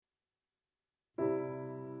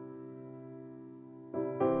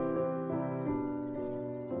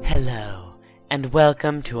Hello, and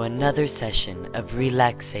welcome to another session of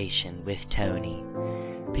Relaxation with Tony.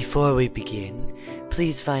 Before we begin,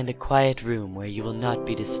 please find a quiet room where you will not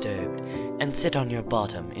be disturbed and sit on your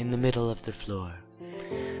bottom in the middle of the floor.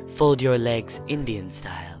 Fold your legs Indian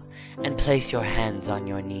style and place your hands on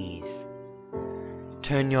your knees.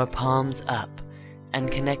 Turn your palms up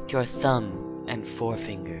and connect your thumb and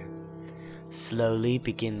forefinger. Slowly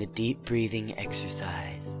begin the deep breathing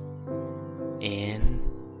exercise. In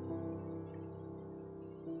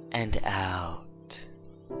and out.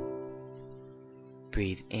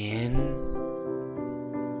 Breathe in,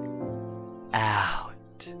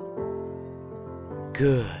 out.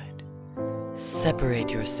 Good. Separate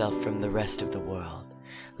yourself from the rest of the world.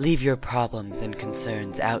 Leave your problems and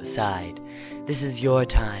concerns outside. This is your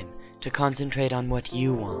time to concentrate on what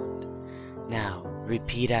you want. Now,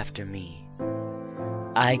 repeat after me.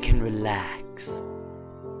 I can relax.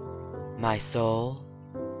 My soul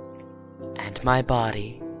and my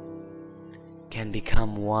body can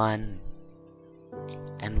become one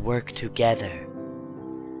and work together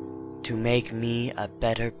to make me a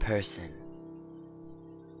better person.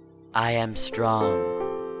 I am strong.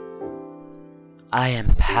 I am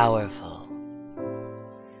powerful.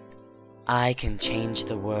 I can change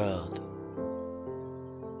the world.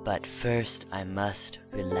 But first I must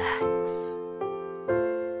relax.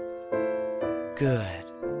 Good.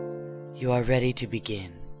 You are ready to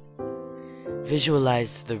begin.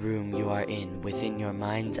 Visualize the room you are in within your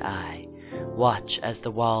mind's eye. Watch as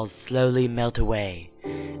the walls slowly melt away.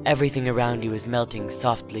 Everything around you is melting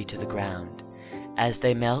softly to the ground. As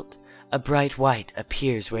they melt, a bright white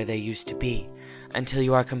appears where they used to be, until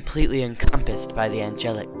you are completely encompassed by the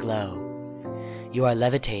angelic glow. You are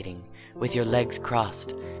levitating, with your legs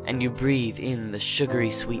crossed, and you breathe in the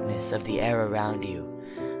sugary sweetness of the air around you.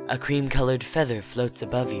 A cream-colored feather floats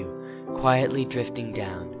above you, quietly drifting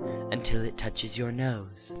down until it touches your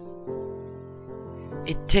nose.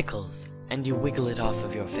 It tickles, and you wiggle it off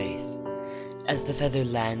of your face. As the feather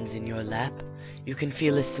lands in your lap, you can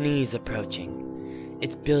feel a sneeze approaching.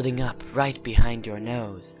 It's building up right behind your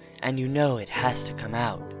nose, and you know it has to come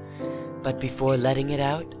out. But before letting it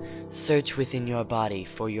out, search within your body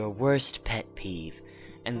for your worst pet peeve,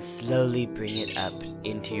 and slowly bring it up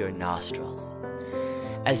into your nostrils.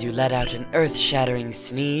 As you let out an earth-shattering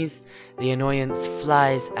sneeze, the annoyance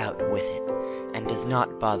flies out with it, and does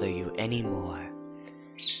not bother you anymore.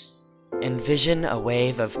 Envision a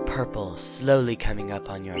wave of purple slowly coming up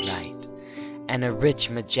on your right, and a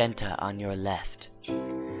rich magenta on your left.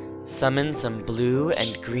 Summon some blue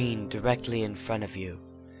and green directly in front of you,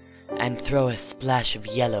 and throw a splash of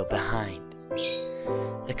yellow behind.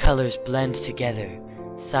 The colors blend together,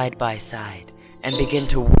 side by side, and begin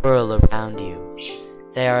to whirl around you.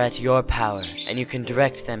 They are at your power, and you can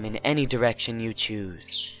direct them in any direction you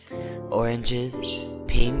choose. Oranges,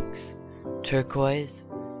 pinks, turquoise,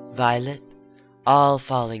 violet, all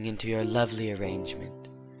falling into your lovely arrangement.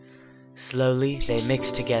 Slowly they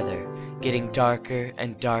mix together, getting darker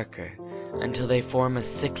and darker, until they form a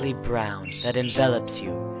sickly brown that envelops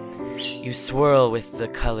you. You swirl with the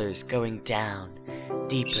colors going down,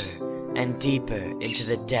 deeper and deeper into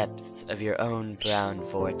the depths of your own brown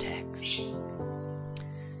vortex.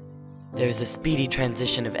 There is a speedy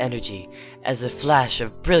transition of energy as a flash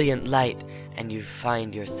of brilliant light, and you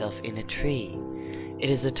find yourself in a tree. It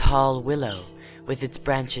is a tall willow with its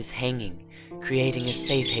branches hanging, creating a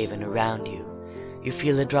safe haven around you. You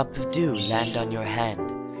feel a drop of dew land on your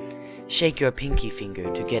hand. Shake your pinky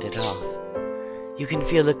finger to get it off. You can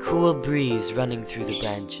feel a cool breeze running through the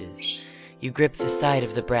branches. You grip the side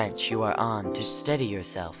of the branch you are on to steady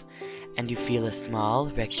yourself, and you feel a small,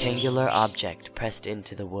 rectangular object pressed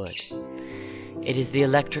into the wood. It is the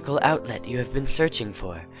electrical outlet you have been searching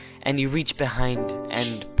for, and you reach behind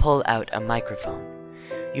and pull out a microphone.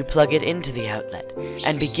 You plug it into the outlet,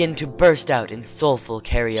 and begin to burst out in soulful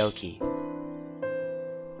karaoke.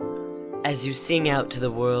 As you sing out to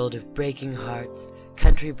the world of breaking hearts,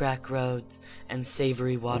 country back roads, and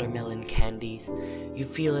savory watermelon candies, you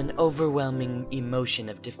feel an overwhelming emotion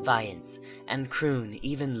of defiance and croon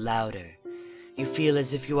even louder. You feel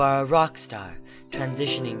as if you are a rock star,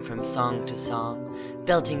 transitioning from song to song,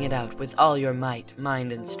 belting it out with all your might,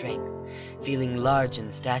 mind, and strength, feeling large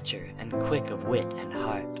in stature and quick of wit and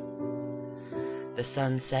heart. The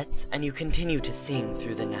sun sets, and you continue to sing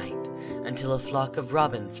through the night, until a flock of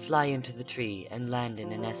robins fly into the tree and land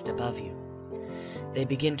in a nest above you. They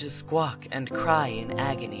begin to squawk and cry in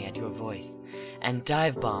agony at your voice, and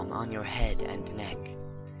dive bomb on your head and neck.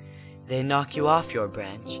 They knock you off your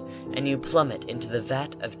branch, and you plummet into the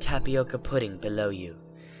vat of tapioca pudding below you.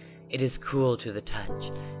 It is cool to the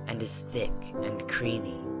touch, and is thick and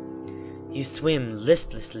creamy. You swim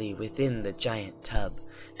listlessly within the giant tub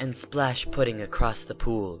and splash pudding across the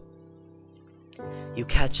pool. You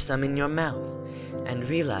catch some in your mouth and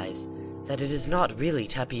realize that it is not really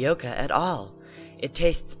tapioca at all. It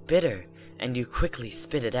tastes bitter, and you quickly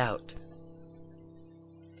spit it out.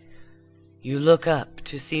 You look up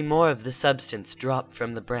to see more of the substance drop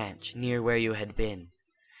from the branch near where you had been.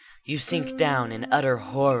 You sink down in utter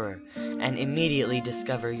horror and immediately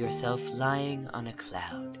discover yourself lying on a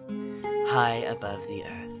cloud, high above the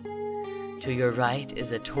earth. To your right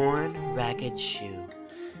is a torn, ragged shoe,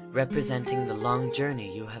 representing the long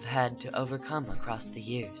journey you have had to overcome across the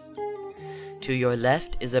years. To your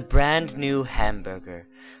left is a brand new hamburger,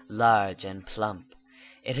 large and plump.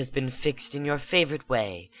 It has been fixed in your favorite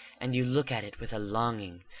way, and you look at it with a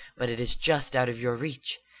longing, but it is just out of your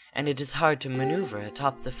reach, and it is hard to maneuver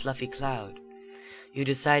atop the fluffy cloud. You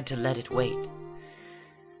decide to let it wait.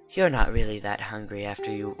 You're not really that hungry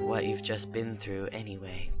after what you've just been through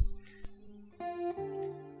anyway.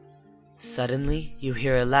 Suddenly, you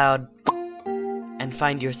hear a loud and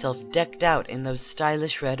find yourself decked out in those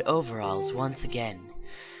stylish red overalls once again.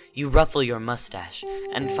 You ruffle your mustache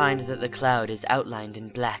and find that the cloud is outlined in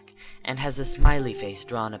black and has a smiley face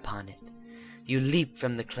drawn upon it. You leap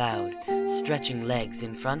from the cloud, stretching legs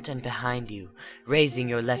in front and behind you, raising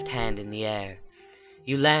your left hand in the air.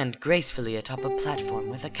 You land gracefully atop a platform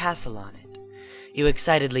with a castle on it. You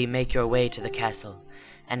excitedly make your way to the castle,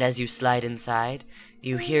 and as you slide inside,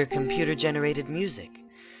 you hear computer-generated music.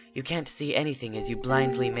 You can't see anything as you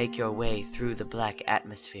blindly make your way through the black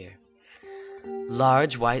atmosphere.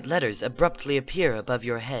 Large white letters abruptly appear above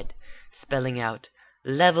your head, spelling out,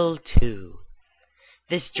 Level 2.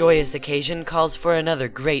 This joyous occasion calls for another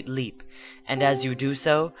great leap, and as you do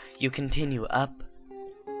so, you continue up,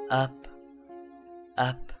 up,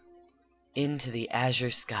 up, into the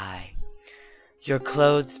azure sky. Your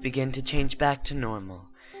clothes begin to change back to normal,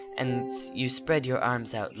 and you spread your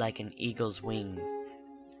arms out like an eagle's wing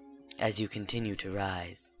as you continue to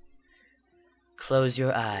rise. Close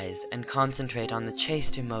your eyes and concentrate on the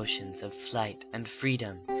chaste emotions of flight and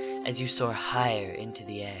freedom as you soar higher into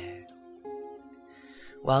the air.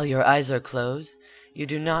 While your eyes are closed, you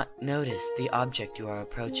do not notice the object you are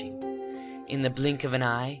approaching. In the blink of an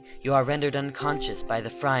eye, you are rendered unconscious by the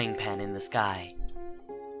frying pan in the sky.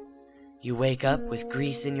 You wake up with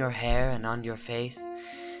grease in your hair and on your face,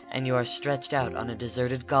 and you are stretched out on a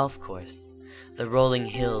deserted golf course. The rolling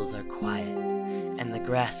hills are quiet, and the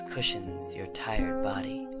grass cushions your tired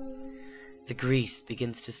body. The grease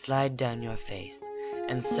begins to slide down your face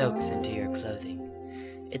and soaks into your clothing.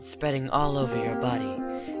 It's spreading all over your body,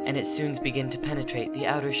 and it soon begins to penetrate the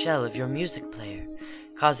outer shell of your music player,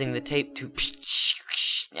 causing the tape to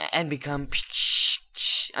and become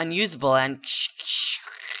unusable and